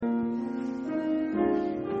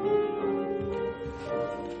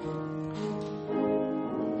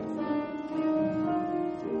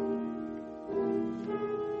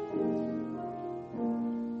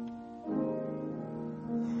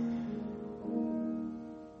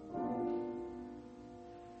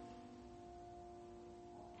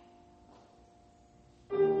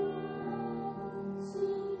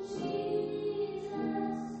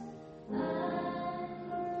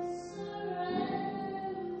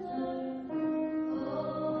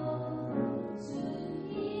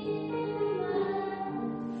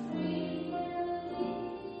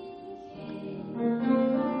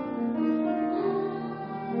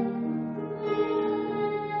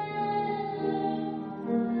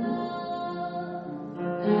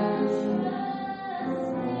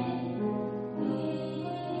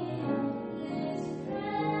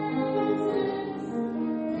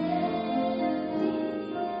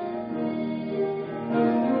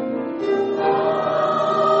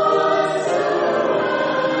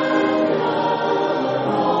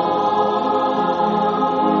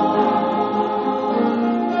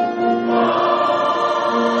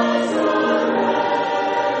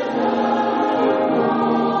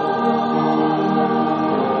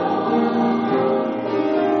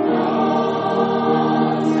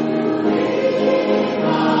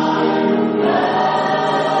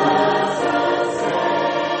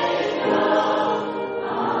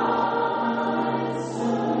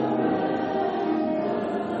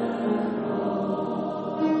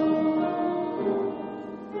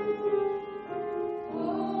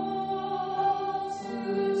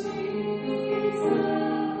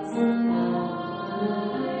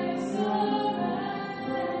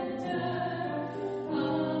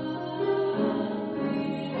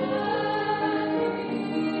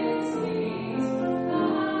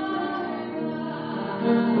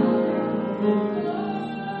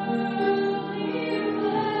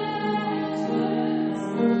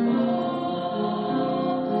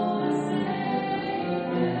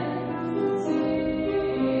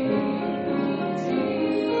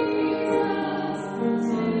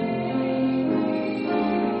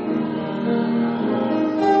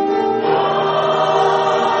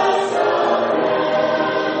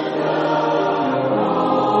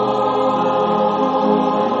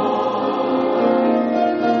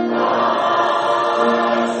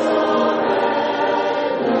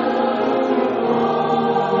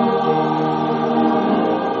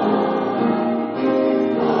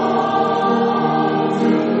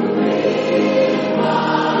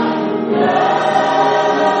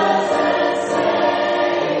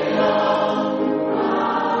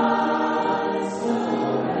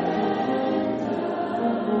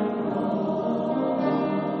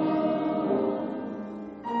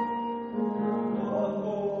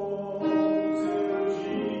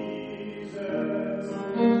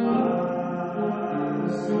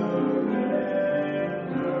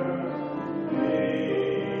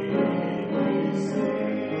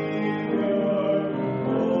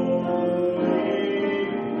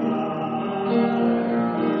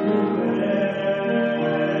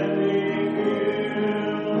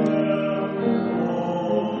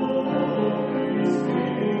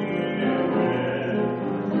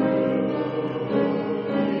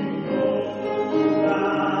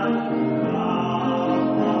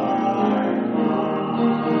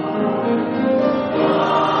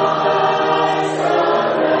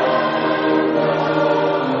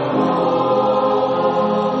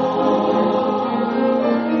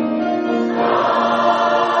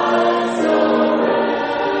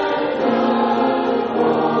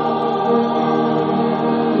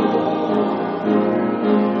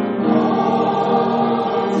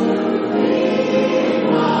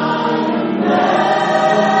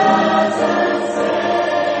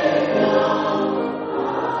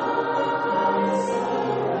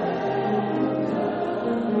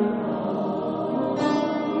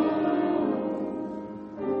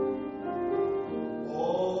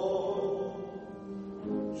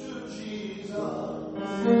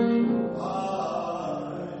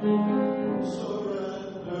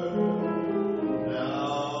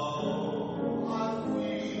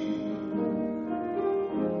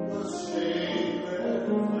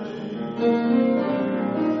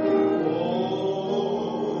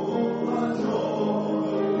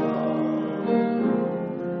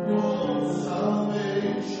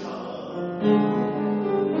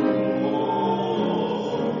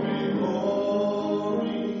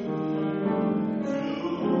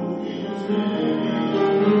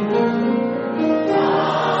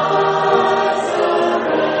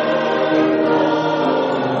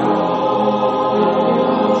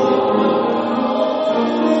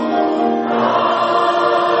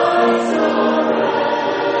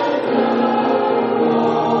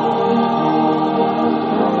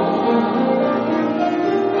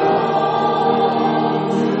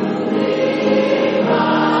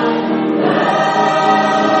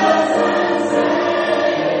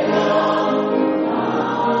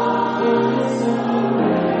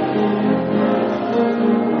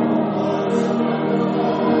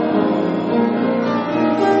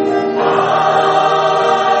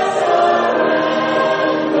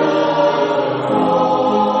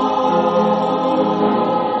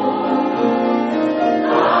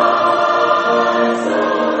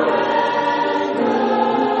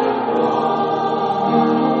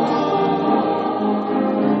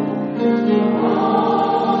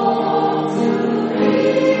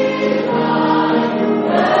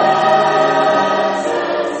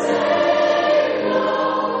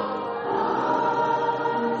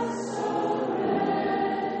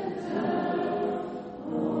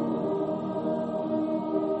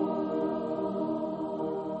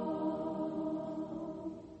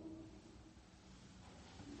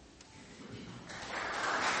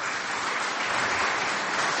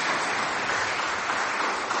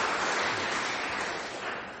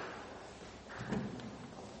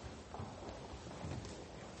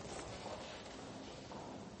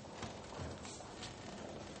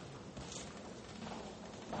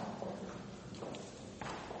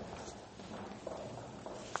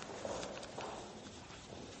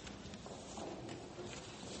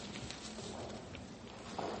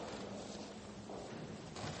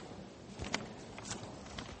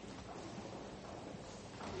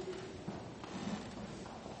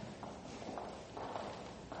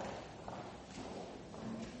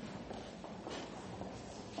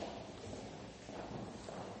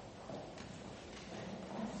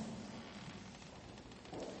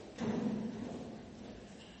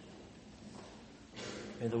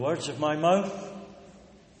May the words of my mouth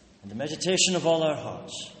and the meditation of all our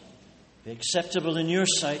hearts be acceptable in your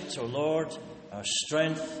sight, O Lord, our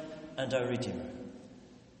strength and our Redeemer.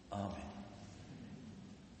 Amen.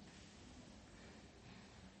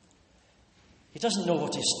 He doesn't know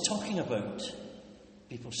what he's talking about,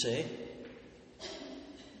 people say.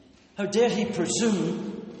 How dare he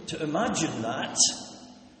presume to imagine that,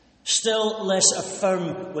 still less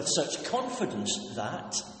affirm with such confidence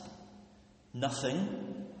that nothing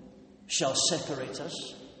shall separate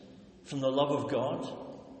us from the love of God?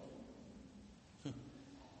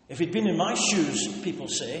 If he'd been in my shoes, people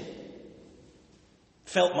say,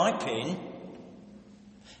 felt my pain,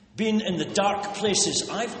 been in the dark places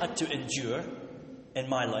I've had to endure in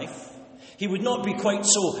my life, he would not be quite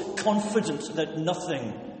so confident that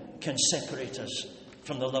nothing can separate us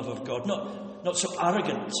from the love of God. Not so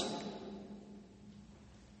arrogant.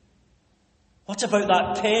 What about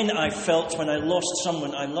that pain I felt when I lost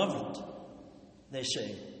someone I loved? They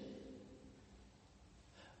say.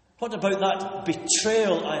 What about that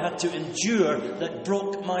betrayal I had to endure that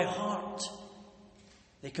broke my heart?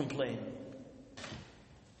 They complain.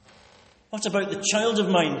 What about the child of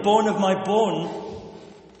mine, bone of my bone,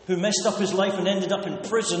 who messed up his life and ended up in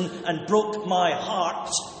prison and broke my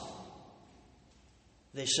heart?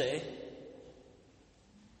 They say.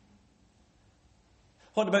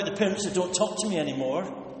 What about the parents that don't talk to me anymore?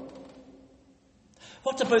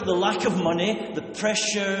 What about the lack of money, the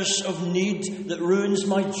pressures of need that ruins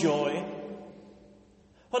my joy?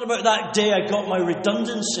 What about that day I got my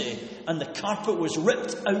redundancy and the carpet was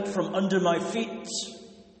ripped out from under my feet?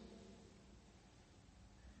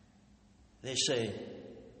 They say.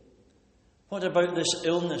 What about this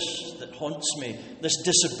illness that haunts me, this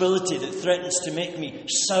disability that threatens to make me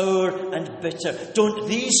sour and bitter? Don't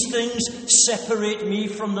these things separate me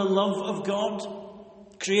from the love of God?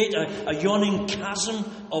 Create a yawning chasm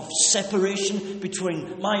of separation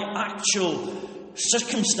between my actual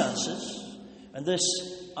circumstances and this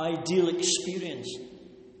ideal experience?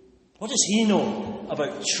 What does he know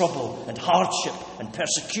about trouble and hardship and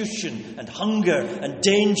persecution and hunger and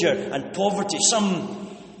danger and poverty? Some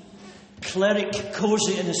cleric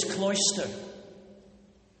cosy in his cloister,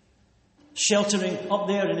 sheltering up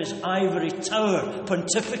there in his ivory tower,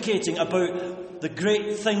 pontificating about the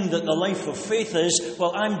great thing that the life of faith is,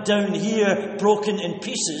 while I'm down here broken in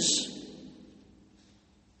pieces.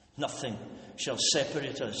 Nothing shall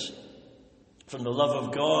separate us from the love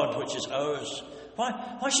of God which is ours.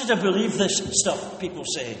 Why should I believe this stuff, people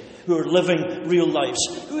say, who are living real lives?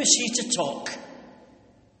 Who is he to talk?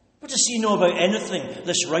 What does he know about anything,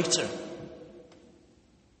 this writer?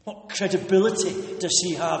 What credibility does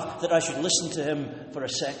he have that I should listen to him for a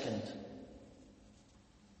second?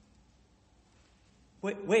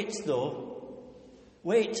 Wait though.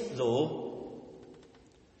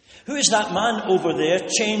 Who is that man over there,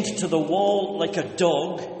 chained to the wall like a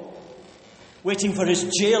dog, waiting for his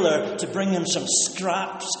jailer to bring him some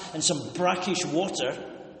scraps and some brackish water?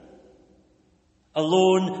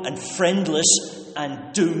 Alone and friendless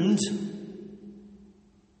and doomed.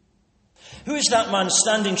 Who is that man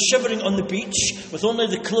standing shivering on the beach with only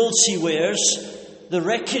the clothes he wears, the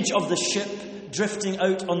wreckage of the ship drifting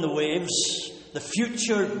out on the waves, the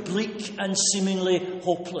future bleak and seemingly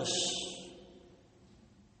hopeless?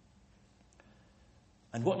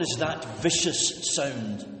 And what is that vicious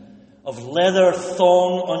sound of leather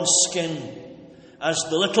thong on skin as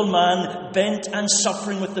the little man, bent and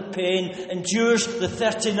suffering with the pain, endures the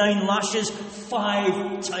 39 lashes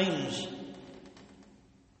 5 times?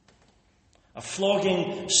 A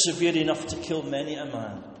flogging severe enough to kill many a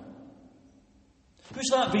man. Who's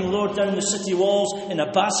that being lowered down the city walls in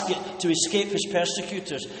a basket to escape his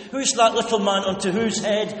persecutors? Who's that little man onto whose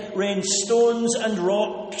head rain stones and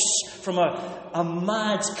rocks from a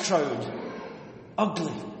mad crowd?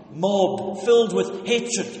 Ugly mob filled with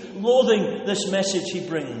hatred, loathing this message he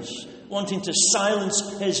brings, wanting to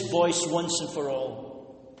silence his voice once and for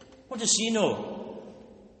all. What does he know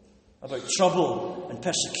about trouble and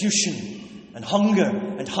persecution and hunger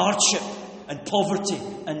and hardship and poverty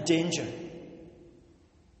and danger?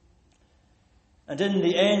 And in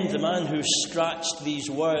the end, the man who scratched these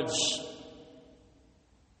words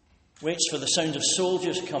waits for the sound of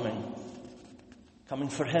soldiers coming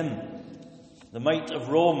for him, the might of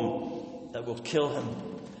Rome that will kill him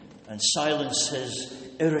and silence his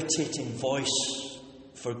irritating voice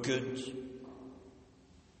for good.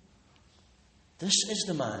 This is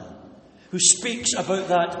the man who speaks about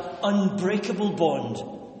that unbreakable bond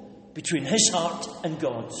between his heart and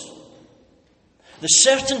God's. The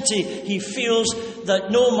certainty he feels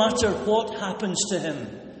that no matter what happens to him,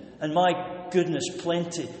 and my goodness,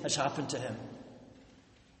 plenty has happened to him,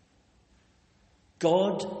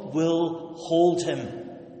 God will hold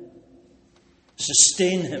him,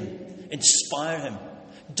 sustain him, inspire him,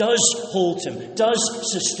 does hold him,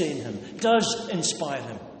 does sustain him, does inspire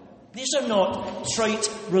him. These are not trite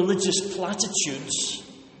religious platitudes.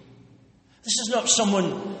 This is not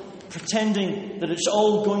someone pretending that it's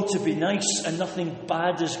all going to be nice and nothing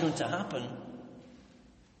bad is going to happen.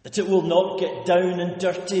 That it will not get down and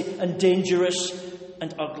dirty and dangerous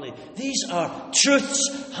and ugly. These are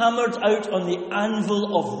truths hammered out on the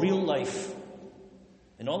anvil of real life,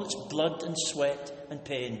 in all its blood and sweat and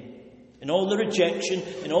pain, in all the rejection,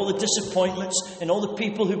 in all the disappointments, in all the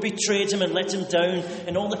people who betrayed him and let him down,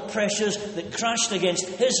 in all the pressures that crashed against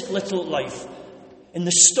his little life, in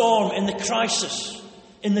the storm, in the crisis,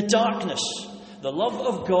 in the darkness. The love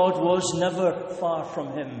of God was never far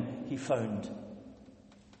from him, he found.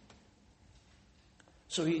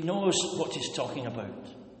 So he knows what he's talking about.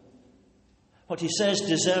 What he says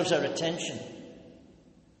deserves our attention.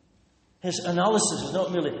 His analysis is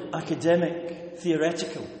not merely academic,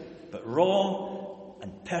 theoretical, but raw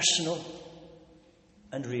and personal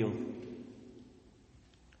and real.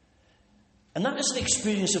 And that is the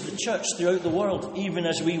experience of the church throughout the world, even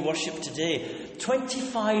as we worship today.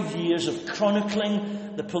 25 years of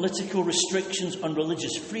chronicling the political restrictions on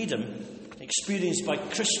religious freedom experienced by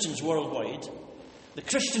Christians worldwide. The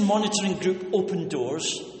Christian monitoring group Open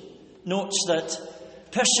Doors notes that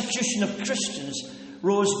persecution of Christians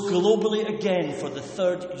rose globally again for the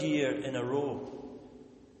 3rd year in a row.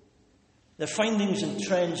 Their findings and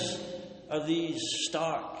trends are these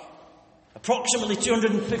stark. Approximately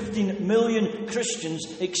 215 million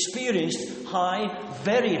Christians experienced high,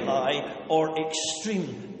 very high, or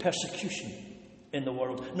extreme persecution in the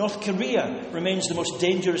world. North Korea remains the most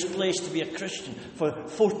dangerous place to be a Christian for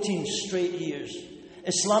 14 straight years.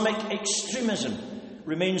 Islamic extremism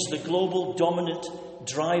remains the global dominant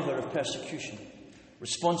driver of persecution,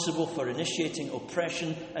 responsible for initiating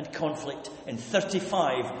oppression and conflict in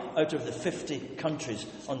 35 out of the 50 countries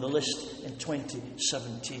on the list in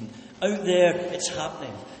 2017. Out there, it's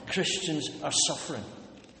happening. Christians are suffering.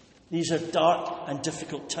 These are dark and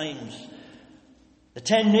difficult times. The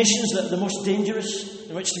 10 nations that are the most dangerous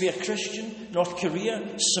in which to be a Christian: North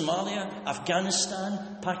Korea, Somalia,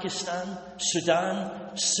 Afghanistan, Pakistan,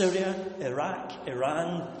 Sudan, Syria, Iraq,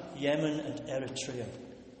 Iran, Yemen, and Eritrea.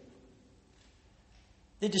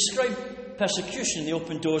 They describe persecution in the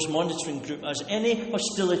Open Doors monitoring group as any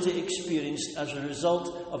hostility experienced as a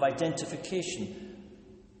result of identification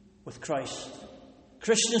with Christ.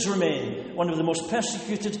 Christians remain one of the most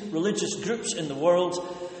persecuted religious groups in the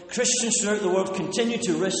world. Christians throughout the world continue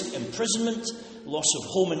to risk imprisonment, loss of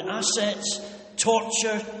home and assets,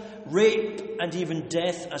 torture, rape, and even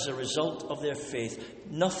death as a result of their faith.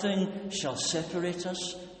 Nothing shall separate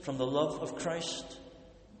us from the love of Christ.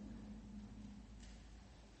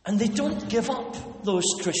 And they don't give up, those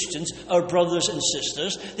Christians, our brothers and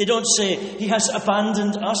sisters. They don't say, he has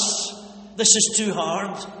abandoned us. This is too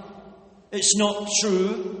hard. It's not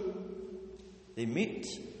true. They meet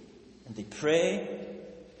and they pray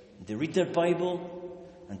and they read their Bible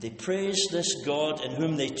and they praise this God in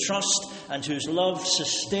whom they trust and whose love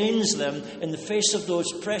sustains them in the face of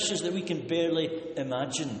those pressures that we can barely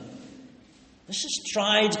imagine. This is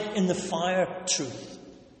tried in the fire truth.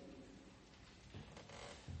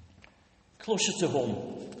 Closer to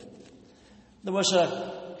home, there was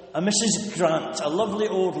a Mrs. Grant, a lovely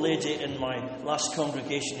old lady in my last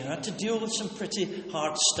congregation who had to deal with some pretty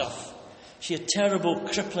hard stuff. She had terrible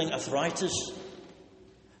crippling arthritis.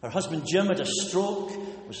 Her husband Jim had a stroke,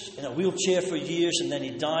 was in a wheelchair for years, and then he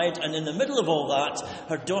died. And in the middle of all that,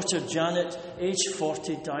 her daughter Janet, aged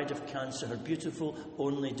 40, died of cancer, her beautiful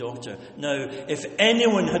only daughter. Now, if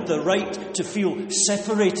anyone had the right to feel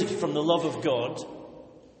separated from the love of God,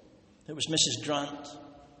 it was Mrs. Grant.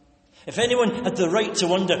 If anyone had the right to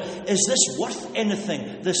wonder, is this worth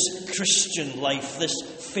anything, this Christian life, this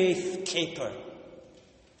faith caper?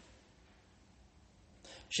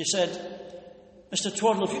 She said, Mr.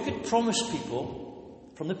 Twaddle, if you could promise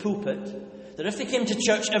people from the pulpit that if they came to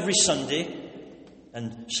church every Sunday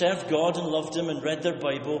and served God and loved Him and read their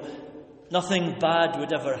Bible, nothing bad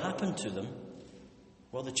would ever happen to them,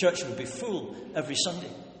 well, the church would be full every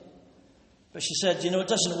Sunday. But she said, it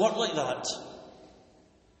doesn't work like that.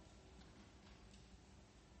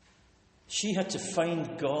 She had to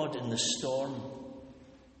find God in the storm.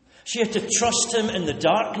 She had to trust Him in the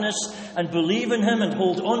darkness and believe in Him and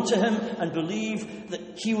hold on to Him and believe that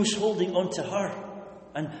He was holding on to her.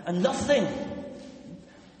 And nothing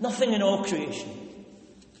in all creation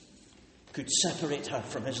could separate her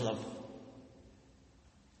from His love.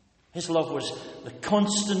 His love was the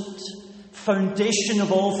constant foundation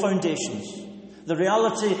of all foundations, the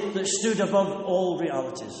reality that stood above all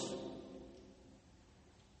realities.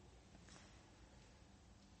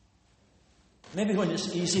 Maybe when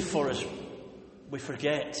it's easy for us, we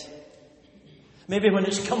forget. Maybe when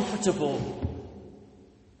it's comfortable,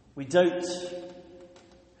 we doubt.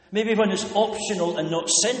 Maybe when it's optional and not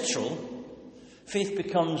central, faith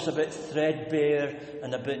becomes a bit threadbare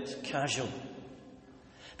and a bit casual.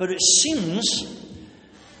 But it seems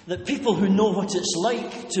that people who know what it's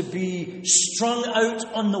like to be strung out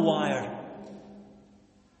on the wire,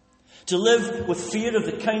 to live with fear of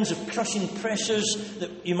the kinds of crushing pressures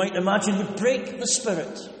that you might imagine would break the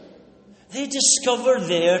spirit, they discover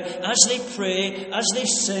there, as they pray, as they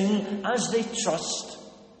sing, as they trust,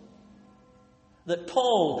 that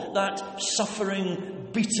Paul, that suffering,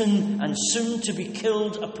 beaten, and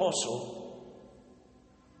soon-to-be-killed apostle,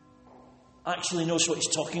 actually knows what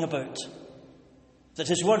he's talking about. That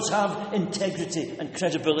his words have integrity and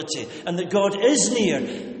credibility, and that God is near,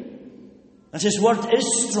 and His word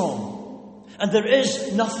is strong, and there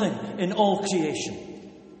is nothing in all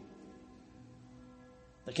creation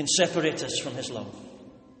that can separate us from His love.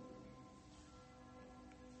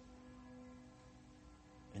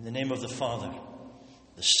 In the name of the Father,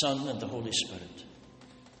 the Son, and the Holy Spirit.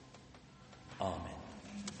 Amen.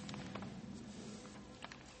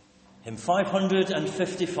 Hymn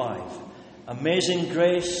 555. Amazing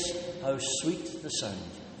grace, how sweet the sound.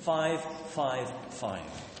 555.